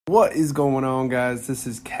What is going on, guys? This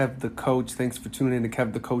is Kev the Coach. Thanks for tuning in to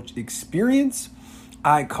Kev the Coach Experience.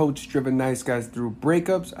 I coach driven nice guys through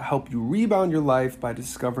breakups. I help you rebound your life by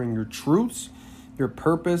discovering your truths, your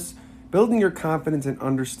purpose, building your confidence, and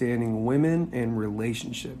understanding women and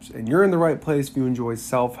relationships. And you're in the right place if you enjoy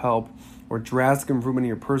self-help or drastic improvement in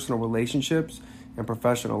your personal relationships and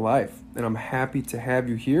professional life. And I'm happy to have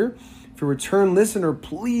you here. If you're a return listener,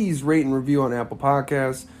 please rate and review on Apple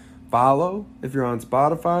Podcasts. Follow if you're on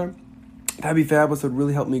Spotify. That'd be fabulous. It would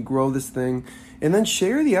really help me grow this thing. And then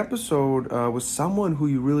share the episode with someone who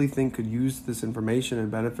you really think could use this information and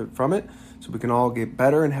benefit from it, so we can all get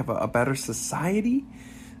better and have a better society.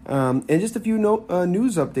 And just a few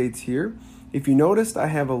news updates here. If you noticed, I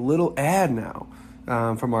have a little ad now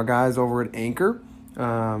from our guys over at Anchor.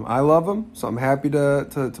 I love them, so I'm happy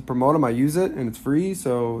to promote them. I use it, and it's free,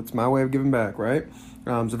 so it's my way of giving back, right?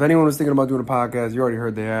 So if anyone was thinking about doing a podcast, you already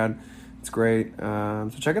heard the ad. It's great. So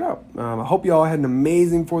check it out. I hope you all had an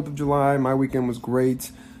amazing 4th of July. My weekend was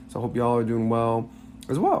great, so I hope you all are doing well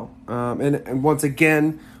as well. And once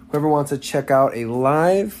again, whoever wants to check out a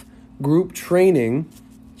live group training,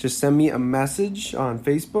 just send me a message on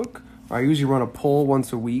Facebook. I usually run a poll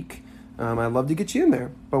once a week. I'd love to get you in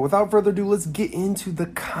there. But without further ado, let's get into the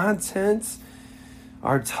content.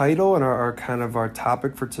 Our title and our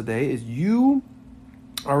topic for today is You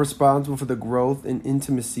are responsible for the growth and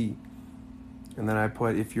intimacy. And then I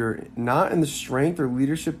put, if you're not in the strength or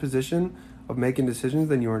leadership position of making decisions,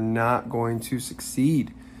 then you are not going to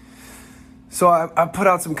succeed. So I put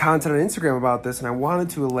out some content on Instagram about this, and I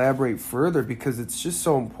wanted to elaborate further because it's just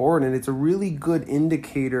so important, and it's a really good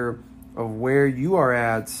indicator of where you are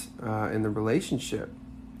at in the relationship.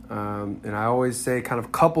 And I always say, kind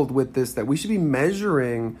of coupled with this, that we should be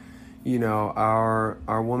measuring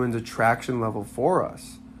our woman's attraction level for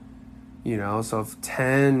us. So if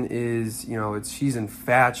 10 is, she's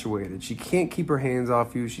infatuated. She can't keep her hands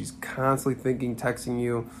off you. She's constantly thinking, texting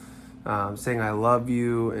you, saying I love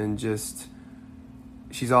you, and just,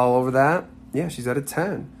 she's all over that. Yeah, she's at a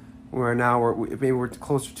 10. Where now maybe we're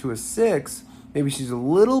closer to a 6. Maybe she's a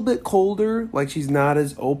little bit colder, like she's not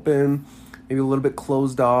as open, maybe a little bit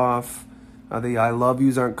closed off. The I love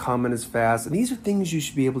yous aren't coming as fast. And these are things you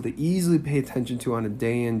should be able to easily pay attention to on a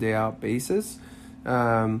day in, day out basis.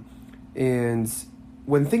 And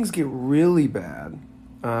when things get really bad,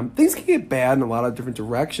 things can get bad in a lot of different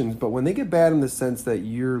directions, but when they get bad in the sense that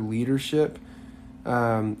your leadership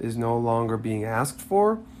is no longer being asked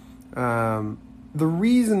for, the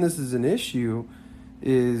reason this is an issue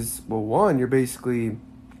is, well, one, you're basically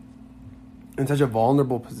in such a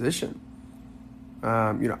vulnerable position.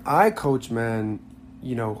 I coach men,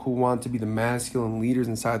 who want to be the masculine leaders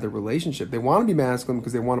inside their relationship. They want to be masculine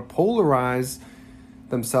because they want to polarize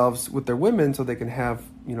themselves with their women so they can have,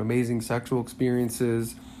 amazing sexual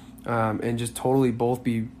experiences, and just totally both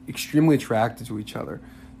be extremely attracted to each other.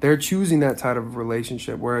 They're choosing that type of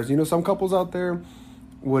relationship. Whereas, some couples out there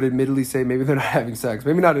would admittedly say maybe they're not having sex.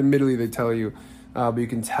 Maybe not admittedly, they tell you, but you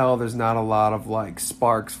can tell there's not a lot of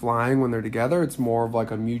sparks flying when they're together. It's more of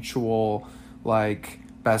a mutual,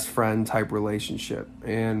 best friend type relationship.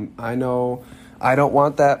 And I know I don't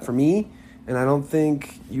want that for me, and I don't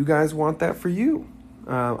think you guys want that for you.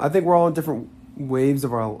 I think we're all in different waves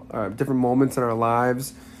of our different moments in our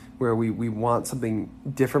lives where we want something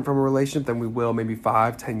different from a relationship than we will maybe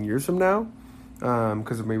 5-10 years from now,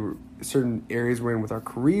 because of maybe certain areas we're in with our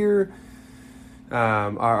career,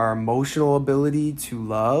 our emotional ability to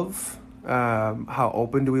love, how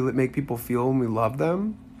open do we make people feel when we love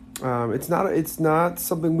them. It's not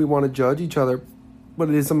something we want to judge each other, but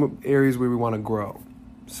it is some areas where we want to grow.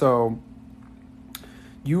 So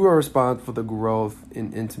you are responsible for the growth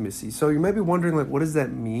in intimacy. So you might be wondering, what does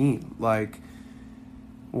that mean?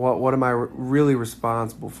 What am I really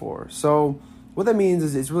responsible for? So what that means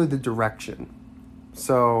is it's really the direction.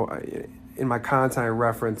 So in my content, I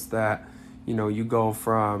referenced that, you go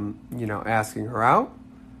from, asking her out,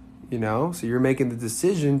 so you're making the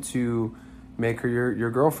decision to make her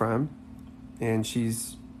your girlfriend, and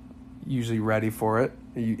she's usually ready for it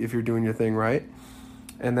if you're doing your thing right.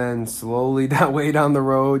 And then slowly that way down the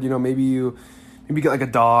road, maybe you get a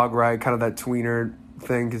dog, right? Kind of that tweener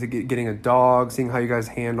thing, because getting a dog, seeing how you guys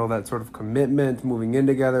handle that sort of commitment, moving in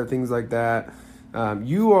together, things like that.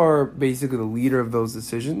 You are basically the leader of those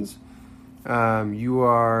decisions. You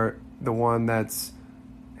are the one that's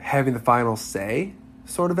having the final say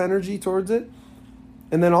sort of energy towards it.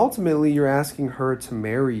 And then ultimately you're asking her to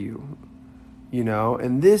marry you,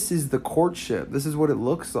 and this is the courtship. This is what it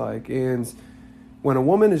looks like. And when a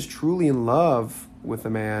woman is truly in love with a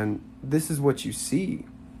man, this is what you see.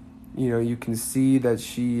 You can see that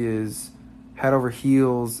she is head over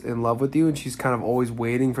heels in love with you, and she's kind of always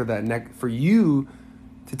waiting for for you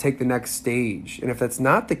to take the next stage. And if that's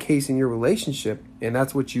not the case in your relationship, and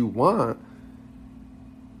that's what you want,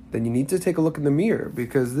 then you need to take a look in the mirror,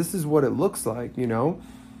 because this is what it looks like.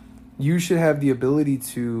 You should have the ability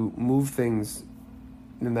to move things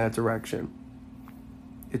in that direction.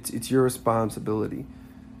 It's your responsibility.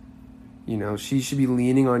 She should be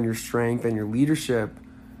leaning on your strength and your leadership,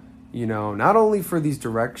 not only for these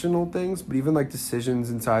directional things, but even like decisions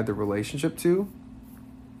inside the relationship too.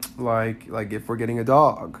 Like if we're getting a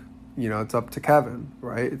dog, it's up to Kevin,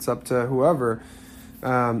 right? It's up to whoever.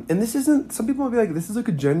 And this isn't, some people might be like, this is like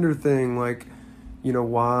a gender thing. Like,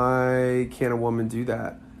 why can't a woman do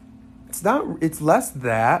that? It's not, it's less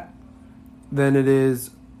that than it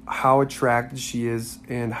is how attracted she is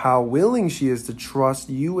and how willing she is to trust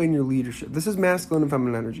you and your leadership. This is masculine and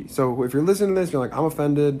feminine energy. So if you're listening to this, you're like, I'm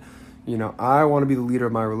offended, I want to be the leader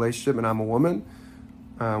of my relationship and I'm a woman,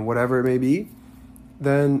 whatever it may be,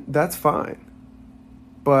 then that's fine.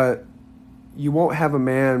 But you won't have a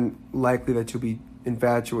man likely that you'll be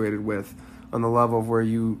infatuated with on the level of where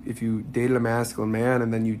if you dated a masculine man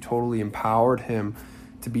and then you totally empowered him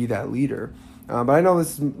to be that leader. But I know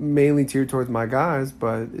this is mainly geared towards my guys,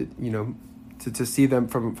 but to see them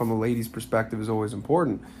from a lady's perspective is always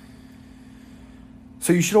important.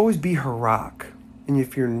 So you should always be her rock. And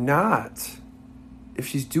if you're not, if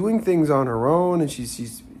she's doing things on her own and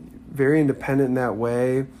she's very independent in that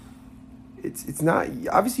way, it's not,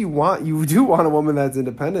 obviously you do want a woman that's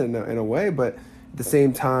independent in a way, but at the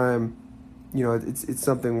same time, it's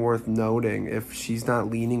something worth noting if she's not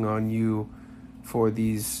leaning on you for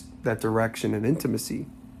that direction and intimacy.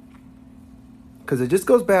 Because it just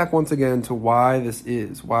goes back once again to why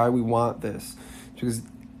we want this. Because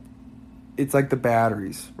it's like the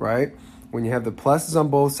batteries, right? When you have the pluses on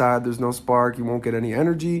both sides, there's no spark, you won't get any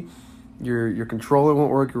energy, your controller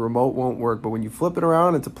won't work, your remote won't work. But when you flip it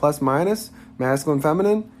around into plus minus, masculine,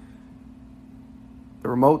 feminine, the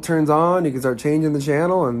remote turns on, you can start changing the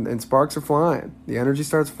channel and sparks are flying. The energy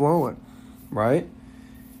starts flowing, right?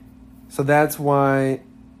 So that's why,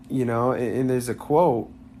 and there's a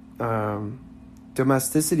quote,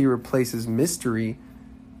 domesticity replaces mystery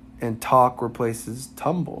and talk replaces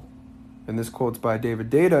tumble. And this quote's by David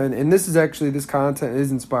Data. And this content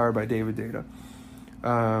is inspired by David Data.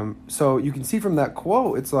 So you can see from that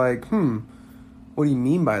quote, it's like, what do you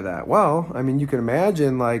mean by that? Well, you can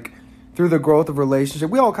imagine like through the growth of relationship,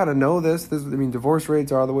 we all kind of know this. Divorce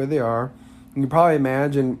rates are the way they are. And you probably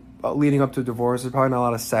imagine leading up to divorce, there's probably not a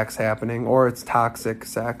lot of sex happening, or it's toxic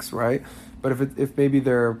sex, right? But if maybe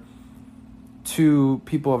they're two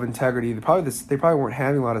people of integrity, they probably weren't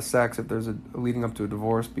having a lot of sex if there's a leading up to a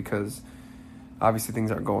divorce, because obviously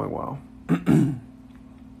things aren't going well.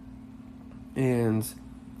 And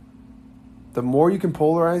the more you can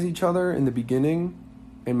polarize each other in the beginning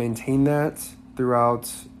and maintain that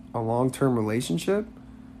throughout a long-term relationship,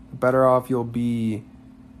 the better off you'll be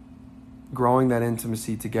growing that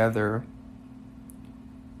intimacy together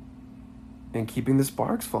and keeping the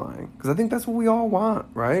sparks flying. Because I think that's what we all want,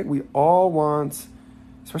 right? We all want,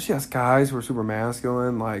 especially us guys who are super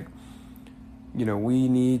masculine, like, we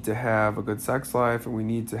need to have a good sex life, and we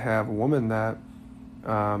need to have a woman that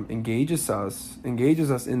engages us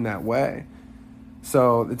in that way.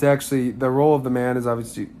 So it's actually, the role of the man is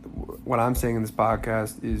obviously, what I'm saying in this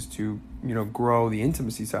podcast is to, grow the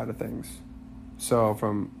intimacy side of things. So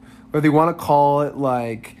from, whether you want to call it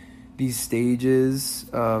like these stages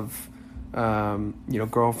of,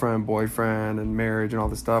 girlfriend, boyfriend, and marriage and all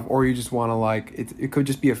this stuff, or you just want to it could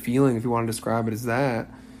just be a feeling if you want to describe it as that.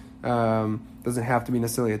 Doesn't have to be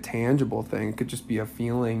necessarily a tangible thing. It could just be a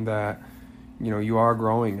feeling that, you are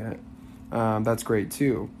growing it. That's great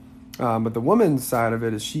too. But the woman's side of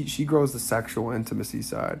it is she grows the sexual intimacy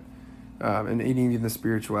side, and even the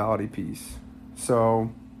spirituality piece.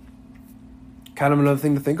 So kind of another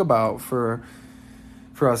thing to think about for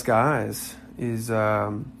us guys is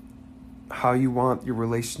how you want your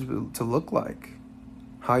relationship to look like.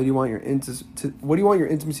 How do you want what do you want your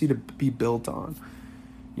intimacy to be built on?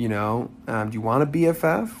 Do you want a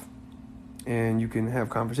BFF? And you can have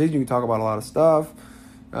conversation. You can talk about a lot of stuff.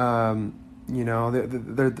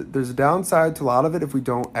 There's a downside to a lot of it if we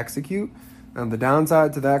don't execute. The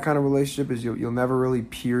downside to that kind of relationship is you'll never really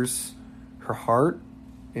pierce her heart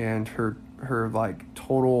and her like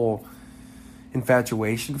total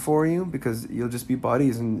infatuation for you, because you'll just be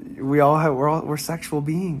buddies, and we're sexual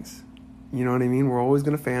beings. You know what I mean? We're always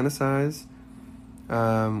going to fantasize.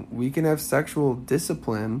 We can have sexual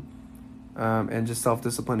discipline and just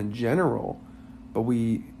self-discipline in general, but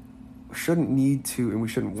we shouldn't need to, and we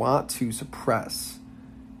shouldn't want to suppress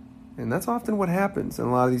And that's often what happens in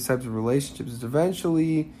a lot of these types of relationships, is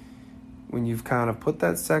eventually when you've kind of put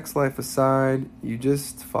that sex life aside, you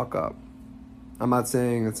just fuck up. I'm not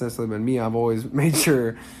saying it's necessarily been me. I've always made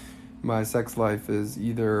sure my sex life is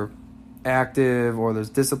either active or there's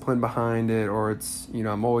discipline behind it, or it's,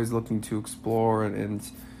 I'm always looking to explore and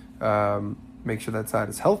make sure that side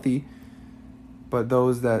is healthy. But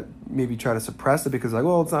those that maybe try to suppress it because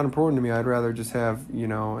it's not important to me, I'd rather just have,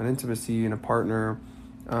 an intimacy and a partner.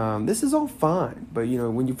 This is all fine. But,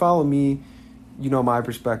 when you follow me, my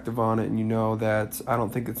perspective on it, and that I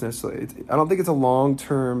don't think it's necessarily, I don't think it's a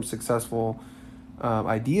long-term successful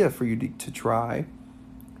idea for you to try,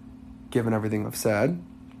 given everything I've said.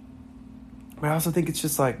 But I also think it's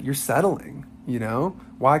just you're settling,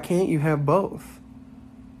 Why can't you have both?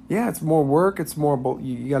 Yeah, it's more work. It's more,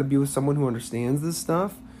 you got to be with someone who understands this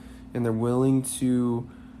stuff, and they're willing to,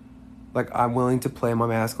 I'm willing to play my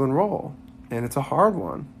masculine role, and it's a hard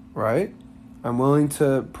one, right? I'm willing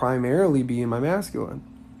to primarily be in my masculine,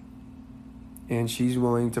 and she's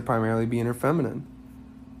willing to primarily be in her feminine.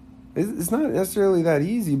 It's not necessarily that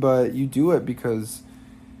easy, but you do it because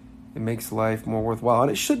it makes life more worthwhile,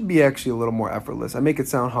 and it should be actually a little more effortless. I make it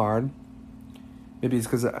sound hard. Maybe it's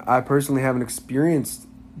because I personally haven't experienced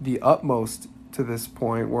the utmost to this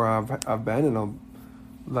point where I've been in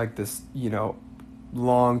this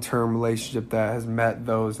long-term relationship that has met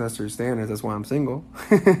those necessary standards. That's why I'm single.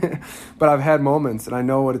 But I've had moments, and I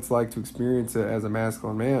know what it's like to experience it as a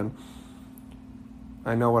masculine man.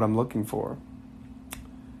 I know what I'm looking for.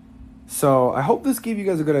 So I hope this gave you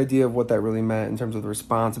guys a good idea of what that really meant in terms of the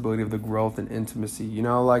responsibility of the growth and intimacy.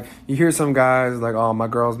 You hear some guys oh, my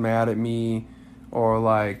girl's mad at me, or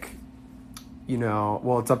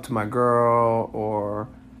it's up to my girl, or,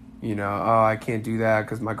 oh, I can't do that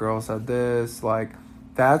because my girl said this.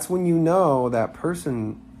 That's when that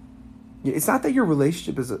person, it's not that your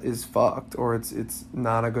relationship is fucked, or it's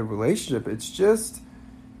not a good relationship. It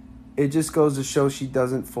just goes to show she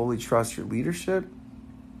doesn't fully trust your leadership.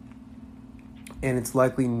 And it's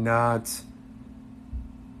likely not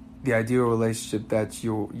the ideal relationship that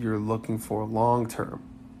you're looking for long term.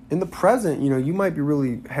 In the present, you might be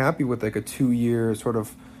really happy with a 2-year sort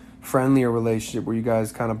of friendlier relationship where you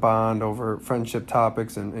guys kind of bond over friendship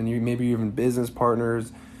topics and you maybe even business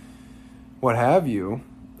partners, what have you.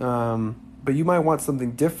 But you might want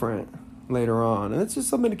something different later on. And it's just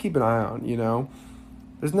something to keep an eye on,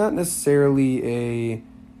 There's not necessarily a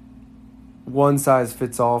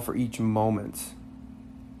one-size-fits-all for each moment.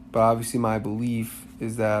 But obviously my belief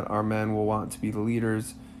is that our men will want to be the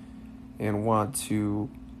leaders and want to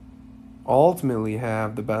ultimately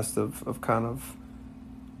have the best of kind of,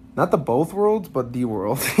 not the both worlds, but the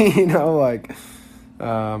world.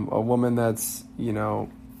 A woman that's,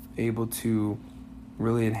 able to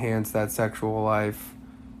really enhance that sexual life,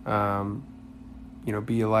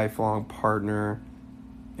 be a lifelong partner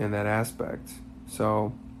in that aspect.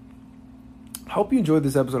 So I hope you enjoyed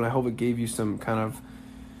this episode. I hope it gave you some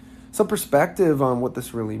perspective on what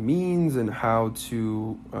this really means and how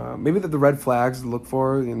to, maybe the red flags to look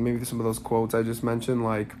for, and maybe some of those quotes I just mentioned,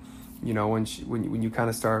 when you kind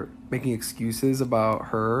of start making excuses about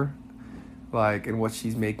her, and what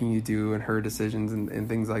she's making you do and her decisions and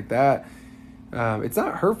things like that. It's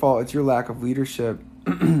not her fault. It's your lack of leadership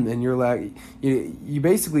and your you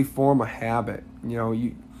basically form a habit.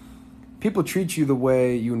 People treat you the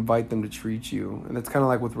way you invite them to treat you. And it's kind of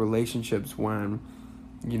like with relationships when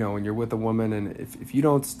you're with a woman, and if you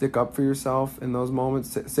don't stick up for yourself in those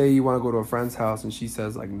moments, say you want to go to a friend's house and she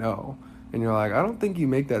says no, and you're I don't think you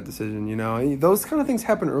make that decision, and those kind of things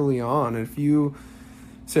happen early on. And if you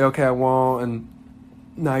say, okay, I won't, and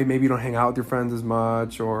now maybe you don't hang out with your friends as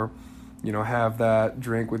much, or, have that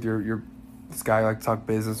drink with your this guy you like to talk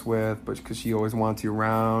business with, but because she always wants you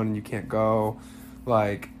around and you can't go,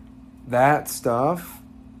 that stuff,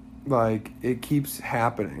 it keeps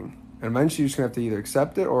happening. And eventually you're just going to have to either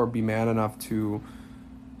accept it or be man enough to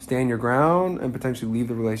stand your ground and potentially leave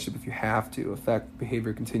the relationship if you have to, if that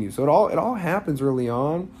behavior continues. So it all happens early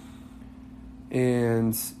on,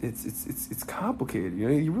 and it's complicated.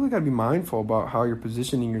 You really got to be mindful about how you're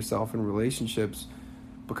positioning yourself in relationships,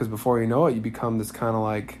 because before you know it, you become this kind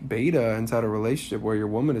of beta inside a relationship where your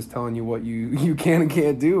woman is telling you what you can and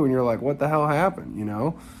can't do, and you're what the hell happened,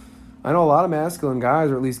 I know a lot of masculine guys,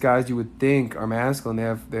 or at least guys you would think are masculine. They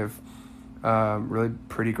have really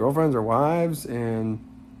pretty girlfriends or wives, and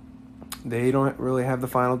they don't really have the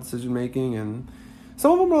final decision making. And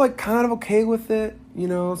some of them are kind of okay with it,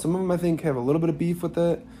 Some of them I think have a little bit of beef with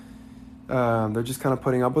it. They're just kind of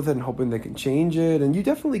putting up with it and hoping they can change it. And you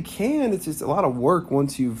definitely can. It's just a lot of work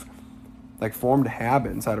once you've like formed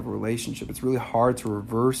habit inside of a relationship. It's really hard to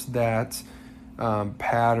reverse that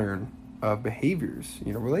pattern of behaviors.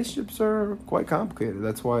 Relationships are quite complicated.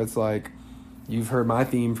 That's why it's like, you've heard my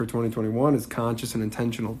theme for 2021 is conscious and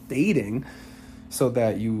intentional dating, so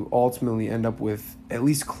that you ultimately end up with at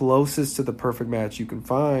least closest to the perfect match you can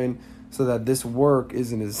find, so that this work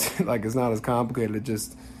isn't as like, it's not as complicated. It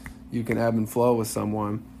just, you can ebb and flow with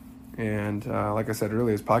someone. And like I said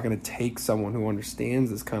earlier, it's probably going to take someone who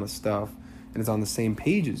understands this kind of stuff and is on the same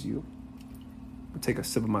page as you. I'll take a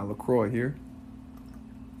sip of my LaCroix here.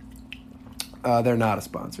 They're not a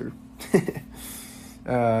sponsor.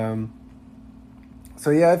 So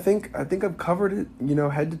yeah, I think I've covered it,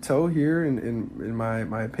 head to toe here in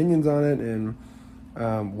my opinions on it, and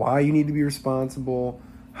why you need to be responsible,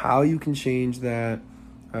 how you can change that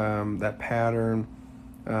pattern.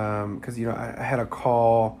 Because I had a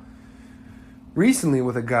call recently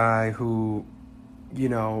with a guy who,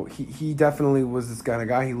 he definitely was this kind of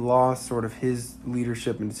guy. He lost sort of his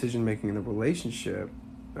leadership and decision making in the relationship.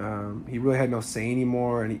 He really had no say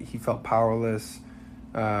anymore, and he felt powerless.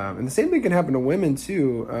 And the same thing can happen to women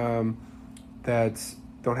too, that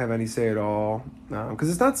don't have any say at all. Because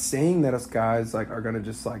it's not saying that us guys are gonna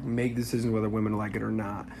just make decisions whether women like it or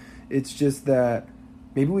not. It's just that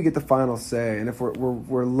maybe we get the final say, and if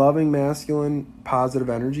we're loving masculine positive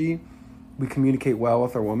energy, we communicate well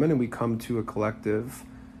with our woman and we come to a collective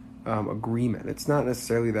agreement. It's not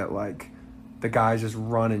necessarily that the guy's just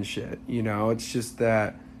running shit. It's just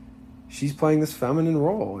that she's playing this feminine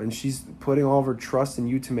role, and she's putting all of her trust in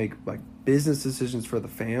you to make business decisions for the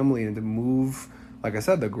family and to move, like I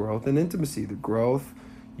said, the growth and intimacy, the growth.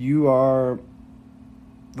 You are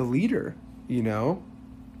the leader, The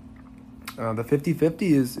 50-50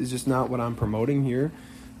 is just not what I'm promoting here.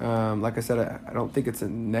 Like I said, I don't think it's a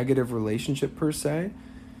negative relationship per se.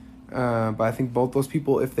 But I think both those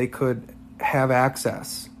people, if they could have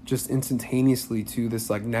access just instantaneously to this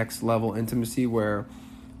next level intimacy where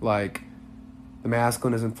the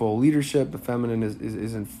masculine is in full leadership, the feminine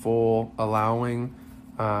is in full allowing.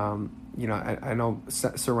 I know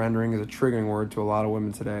surrendering is a triggering word to a lot of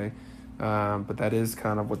women today, but that is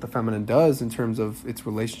kind of what the feminine does in terms of its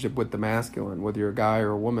relationship with the masculine. Whether you're a guy or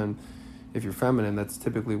a woman, if you're feminine, that's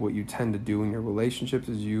typically what you tend to do in your relationships,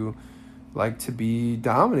 is you like to be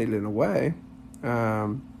dominated in a way.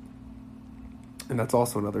 And that's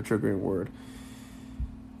also another triggering word.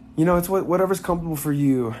 It's whatever's comfortable for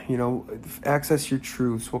you. Access your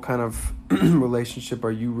truths. What kind of relationship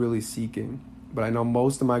are you really seeking? But I know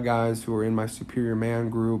most of my guys who are in my Superior Man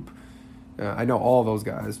group, I know all those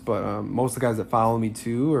guys, but most of the guys that follow me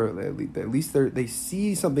too, or at least they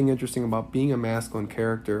see something interesting about being a masculine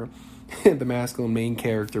character, the masculine main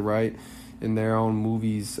character, right, in their own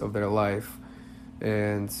movies of their life,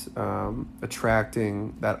 and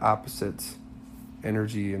attracting that opposite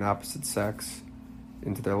energy and opposite sex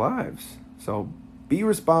into their lives. So be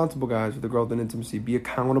responsible, guys, with the growth and intimacy. Be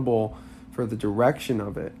accountable for the direction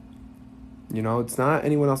of it. It's not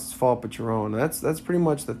anyone else's fault but your own. That's pretty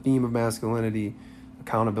much the theme of masculinity: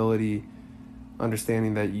 accountability,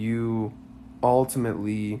 understanding that you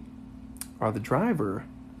ultimately are the driver.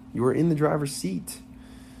 You are in the driver's seat.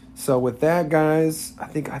 So with that, guys, I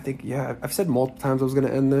think yeah, I've said multiple times I was going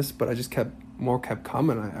to end this, but I just kept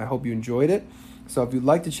coming. I hope you enjoyed it. So if you'd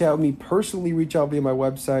like to chat with me personally, reach out via my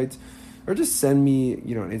website, or just send me,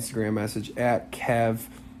 an Instagram message at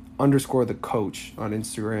Kev_the_coach on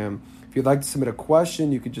Instagram. If you'd like to submit a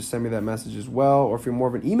question, you could just send me that message as well. Or if you're more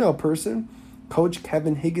of an email person,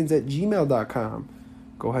 CoachKevinHiggins@gmail.com.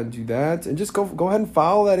 Go ahead and do that. And just go ahead and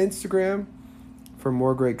follow that Instagram for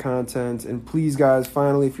more great content. And please, guys,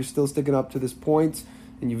 finally, if you're still sticking up to this point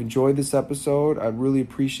and you've enjoyed this episode, I'd really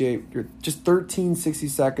appreciate your just 60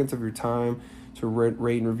 seconds of your time to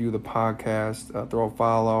rate and review the podcast, throw a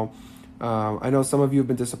follow. I know some of you have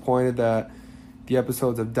been disappointed that the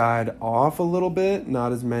episodes have died off a little bit,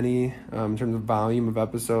 not as many in terms of volume of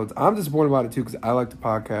episodes. I'm disappointed about it too, because I like the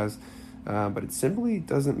podcast, but it simply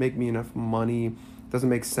doesn't make me enough money. It doesn't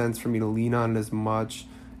make sense for me to lean on it as much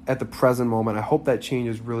at the present moment. I hope that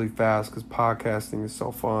changes really fast, because podcasting is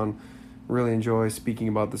so fun. Really enjoy speaking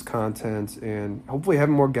about this content, and hopefully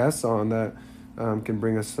having more guests on that can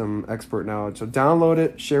bring us some expert knowledge. So download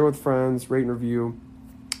it, share with friends, rate and review.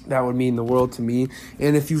 That would mean the world to me.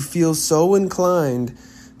 And if you feel so inclined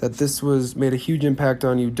that this made a huge impact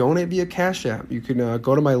on you, donate via Cash App. You can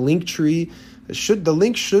go to my Linktree. The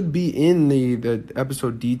link should be in the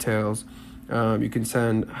episode details. You can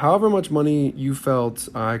send however much money you felt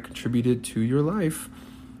I contributed to your life,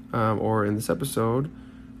 or in this episode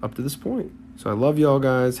up to this point. So I love y'all,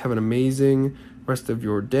 guys. Have an amazing rest of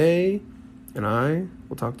your day, and I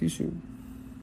will talk to you soon.